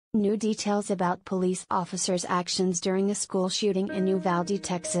New details about police officers' actions during a school shooting in Uvalde,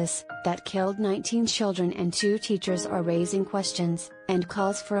 Texas, that killed 19 children and 2 teachers are raising questions, and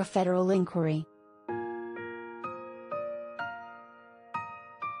calls for a federal inquiry.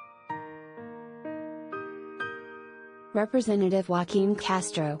 Representative Joaquin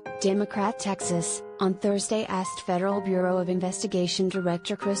Castro, Democrat, Texas, on Thursday asked Federal Bureau of Investigation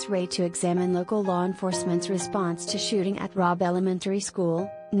Director Wray to examine local law enforcement's response to shooting at Robb Elementary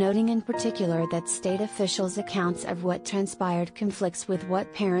School, noting in particular that state officials' accounts of what transpired conflicts with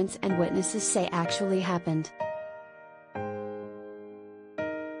what parents and witnesses say actually happened.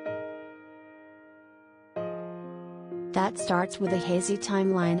 That starts with a hazy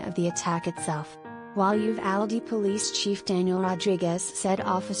timeline of the attack itself. While Uvalde Police Chief Daniel Rodriguez said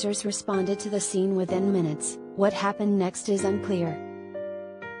officers responded to the scene within minutes, what happened next is unclear.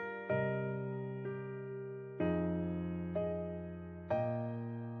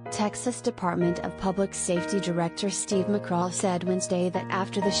 Texas Department of Public Safety Director Steve McCraw said Wednesday that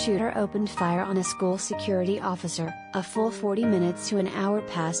after the shooter opened fire on a school security officer, a full 40 minutes to an hour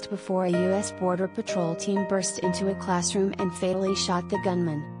passed before a U.S. Border Patrol team burst into a classroom and fatally shot the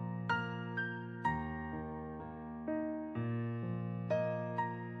gunman.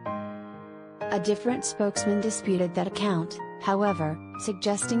 A different spokesman disputed that account, however,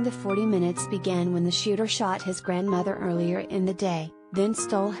 suggesting the 40 minutes began when the shooter shot his grandmother earlier in the day, then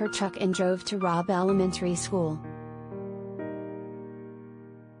stole her truck and drove to Robb Elementary School.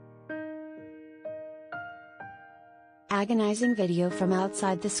 Agonizing video from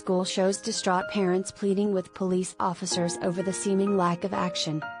outside the school shows distraught parents pleading with police officers over the seeming lack of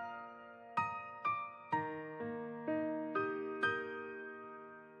action.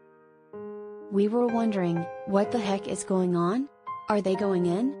 "We were wondering, what the heck is going on? Are they going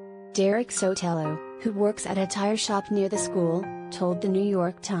in?" Derek Sotelo, who works at a tire shop near the school, told the New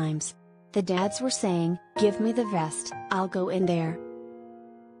York Times. "The dads were saying, 'Give me the vest, I'll go in there.'"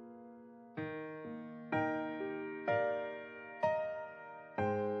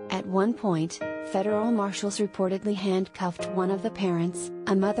 At one point, federal marshals reportedly handcuffed one of the parents,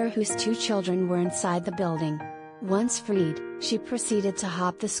 a mother whose 2 children were inside the building. Once freed, she proceeded to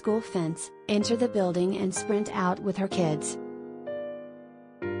hop the school fence, enter the building and sprint out with her kids.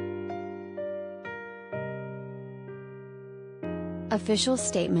 Official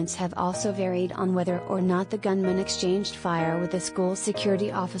statements have also varied on whether or not the gunman exchanged fire with a school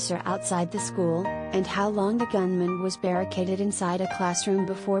security officer outside the school, and how long the gunman was barricaded inside a classroom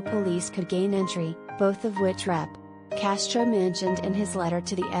before police could gain entry, both of which Rep. Castro mentioned in his letter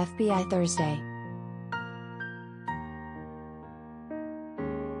to the FBI Thursday.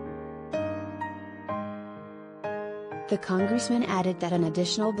 The congressman added that an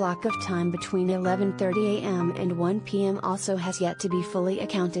additional block of time between 11:30 a.m. and 1 p.m. also has yet to be fully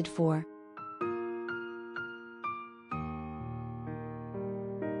accounted for.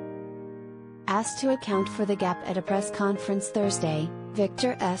 Asked to account for the gap at a press conference Thursday,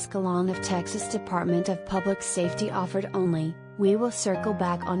 Victor Escalon of Texas Department of Public Safety offered only, "We will circle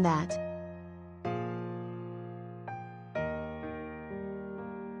back on that."